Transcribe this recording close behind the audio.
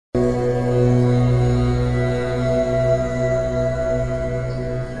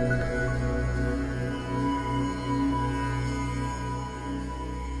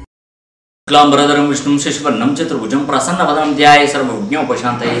शुक्लांबरधरं विष्णुं शशिवर्णं चतुर्भुजं प्रसन्नवदनं ध्याये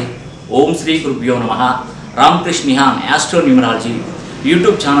सर्वविघ्नोपशान्तये। ओम श्री गुरुभ्यो नमः। राम कृष निहान एस्ट्रोन्यूमरालजी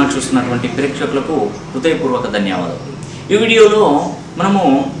यूट्यूब ఛానల్ చూస్తున్నటువంటి ప్రేక్షకులకు హృదయపూర్వక ధన్యవాదాలు। ఈ వీడియోలో మనము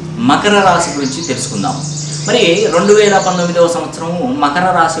మకర రాశి గురించి తెలుసుకుందాం। మరి 2019వ సంవత్సరం మకర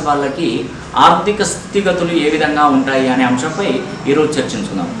రాశి వాళ్ళకి ఆర్థిక స్థితిగతులు ఏ విధంగా ఉంటాయి అనే అంశంపై ఈ రోజు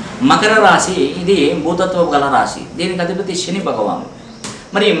చర్చించుకుందాం। మకర రాశి ఇది భూతత్వ గల రాశి, దీనికి అధిపతి శని భగవానుడు।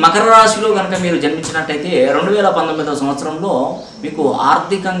 మరి మకర రాశిలో కనుక మీరు జన్మించినట్టయితే 2019వ సంవత్సరంలో మీకు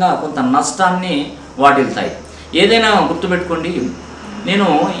ఆర్థికంగా కొంత నష్టాన్ని వాటిల్తాయి। ఏదైనా గుర్తుపెట్టుకోండి, నేను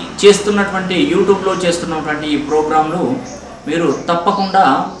చేస్తున్నటువంటి యూట్యూబ్లో చేస్తున్నటువంటి ఈ ప్రోగ్రాంలు మీరు తప్పకుండా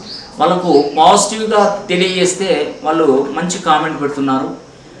వాళ్ళకు పాజిటివ్గా తెలియజేస్తే వాళ్ళు మంచి కామెంట్ పెడుతున్నారు,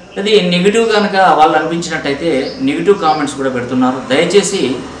 అది నెగిటివ్ కనుక వాళ్ళు అనిపించినట్టయితే నెగిటివ్ కామెంట్స్ కూడా పెడుతున్నారు। దయచేసి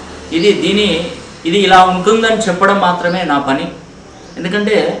ఇది ఇలా ఉంటుందని చెప్పడం మాత్రమే నా పని,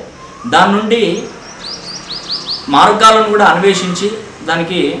 ఎందుకంటే దాని నుండి మార్గాలను కూడా అన్వేషించి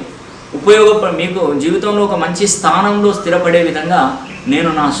దానికి మీకు జీవితంలో ఒక మంచి స్థానంలో స్థిరపడే విధంగా నేను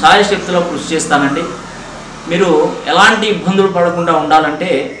నా శాయశక్తిలో కృషి చేస్తానండి। మీరు ఎలాంటి ఇబ్బందులు పడకుండా ఉండాలంటే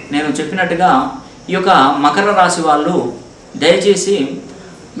నేను చెప్పినట్టుగా ఈ యొక్క మకర రాశి వాళ్ళు దయచేసి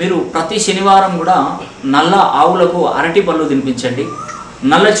మీరు ప్రతి శనివారం కూడా నల్ల ఆవులకు అరటి పళ్ళు తినిపించండి,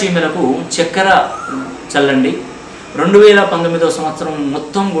 నల్ల చీమలకు చక్కెర చల్లండి। 2019వ సంవత్సరం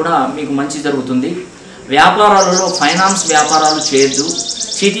మొత్తం కూడా మీకు మంచి జరుగుతుంది। వ్యాపారాలలో ఫైనాన్స్ వ్యాపారాలు చేయొద్దు,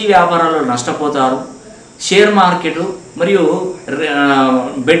 చీటీ వ్యాపారాలు నష్టపోతారు। షేర్ మార్కెట్ మరియు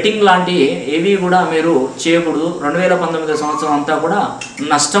బెట్టింగ్ లాంటి ఏవి కూడా మీరు చేయకూడదు। 2019వ సంవత్సరం అంతా కూడా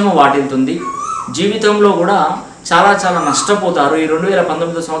నష్టము వాటిల్తుంది, జీవితంలో కూడా చాలా నష్టపోతారు ఈ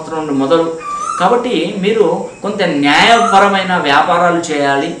 2019వ సంవత్సరం నుండి మొదలు। కాబట్టి మీరు కొంత న్యాయపరమైన వ్యాపారాలు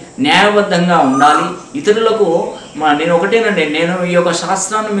చేయాలి, న్యాయబద్ధంగా ఉండాలి। ఇతరులకు నేను ఒకటేనండి, నేను ఈ యొక్క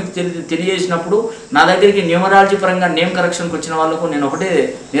శాస్త్రాన్ని మీకు తెలియజేసినప్పుడు నా దగ్గరికి న్యూమరాలజీ పరంగా నేమ్ కరెక్షన్కి వచ్చిన వాళ్ళకు నేను ఒకటే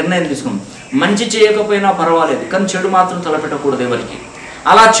నిర్ణయం తీసుకున్నాను, మంచి చేయకపోయినా పర్వాలేదు కానీ చెడు మాత్రం తలపెట్టకూడదు ఎవరికి।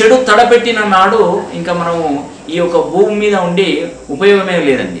 అలా చెడు తలపెట్టిన నాడు ఇంకా మనము ఈ యొక్క భూమి మీద ఉండి ఉపయోగమే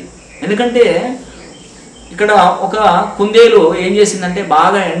లేదండి। ఎందుకంటే ఇక్కడ ఒక కుందేలు ఏం చేసిందంటే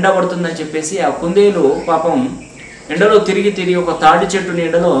బాగా ఎండ పడుతుందని చెప్పేసి ఆ కుందేలు పాపం ఎండలో తిరిగి ఒక తాటి చెట్టు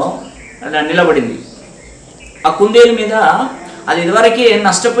నీడలో నిలబడింది। ఆ కుందేలు మీద అది ఇదివరకే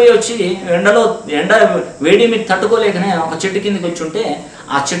నష్టపోయి వచ్చి ఎండ వేడి మీద తట్టుకోలేకనే ఒక చెట్టు కిందకి వచ్చి ఉంటే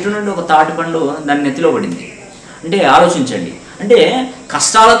ఆ చెట్టు నుండి ఒక తాటి పండు దాని నెత్తిలో పడింది। అంటే ఆలోచించండి, అంటే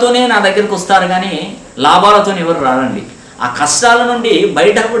కష్టాలతోనే నా దగ్గరికి వస్తారు కానీ లాభాలతో ఎవరు రారండి। ఆ కష్టాల నుండి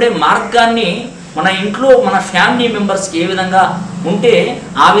బయటపడే మార్గాన్ని మన ఇంట్లో మన ఫ్యామిలీ మెంబర్స్కి ఏ విధంగా ఉంటే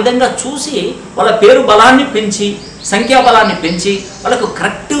ఆ విధంగా చూసి వాళ్ళ పేరు బలాన్ని పెంచి సంఖ్యాబలాన్ని పెంచి వాళ్ళకు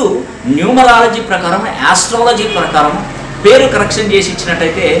కరెక్ట్ న్యూమరాలజీ ప్రకారం ఆస్ట్రాలజీ ప్రకారం పేరు కరెక్షన్ చేసి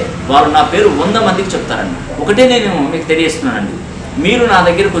ఇచ్చినట్టయితే వాళ్ళు నా పేరు 100 మందికి చెప్తారండి। ఒకటే నేను మీకు తెలియజేస్తున్నానండి, మీరు నా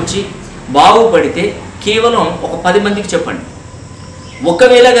దగ్గరకు వచ్చి బాగుపడితే కేవలం ఒక 10 మందికి చెప్పండి।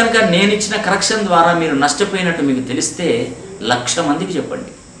 ఒకవేళ కనుక నేను ఇచ్చిన కరెక్షన్ ద్వారా మీరు నష్టపోయినట్టు మీకు తెలిస్తే 1,00,000 మందికి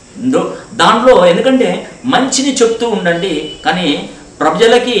చెప్పండి। దాంట్లో ఎందుకంటే మంచిని చెప్తూ ఉండండి, కానీ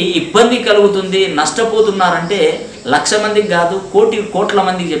ప్రజలకి ఇబ్బంది కలుగుతుంది నష్టపోతున్నారంటే 1,00,000 మందికి కాదు కోట్ల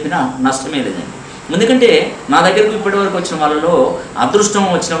మందికి చెప్పినా నష్టమే లేదండి। ఎందుకంటే నా దగ్గరకు ఇప్పటివరకు వచ్చిన వాళ్ళలో అదృష్టం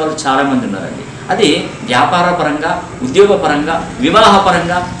వచ్చిన వాళ్ళు చాలామంది ఉన్నారండి। అది వ్యాపార పరంగా, ఉద్యోగ పరంగా, వివాహ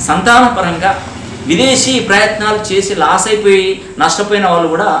పరంగా, సంతాన పరంగా, విదేశీ ప్రయత్నాలు చేసి లాస్ అయిపోయి నష్టపోయిన వాళ్ళు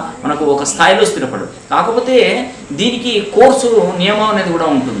కూడా మనకు ఒక స్థాయిలో స్థిరపడరు। కాకపోతే దీనికి కోర్సు నియమం అనేది కూడా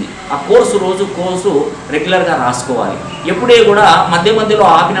ఉంటుంది, ఆ కోర్సు రెగ్యులర్గా రాసుకోవాలి। ఎప్పుడే కూడా మధ్యలో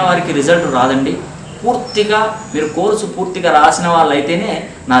ఆపిన వారికి రిజల్ట్ రాదండి। మీరు కోర్సు పూర్తిగా రాసిన వాళ్ళు అయితేనే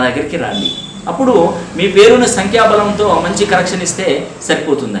నా దగ్గరికి రండి, అప్పుడు మీ పేరుని సంఖ్యాబలంతో మంచి కరెక్షన్ ఇస్తే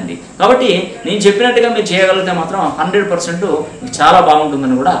సరిపోతుందండి। కాబట్టి నేను చెప్పినట్టుగా మీరు చేయగలిగితే మాత్రం 100% చాలా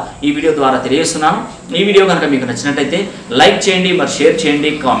బాగుంటుందని కూడా ఈ వీడియో ద్వారా తెలియజేస్తున్నాను। ఈ వీడియో కనుక మీకు నచ్చినట్టయితే లైక్ చేయండి, మరి షేర్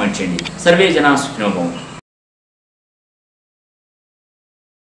చేయండి, కామెంట్ చేయండి। సర్వే జనా సుఖినో భవంతు।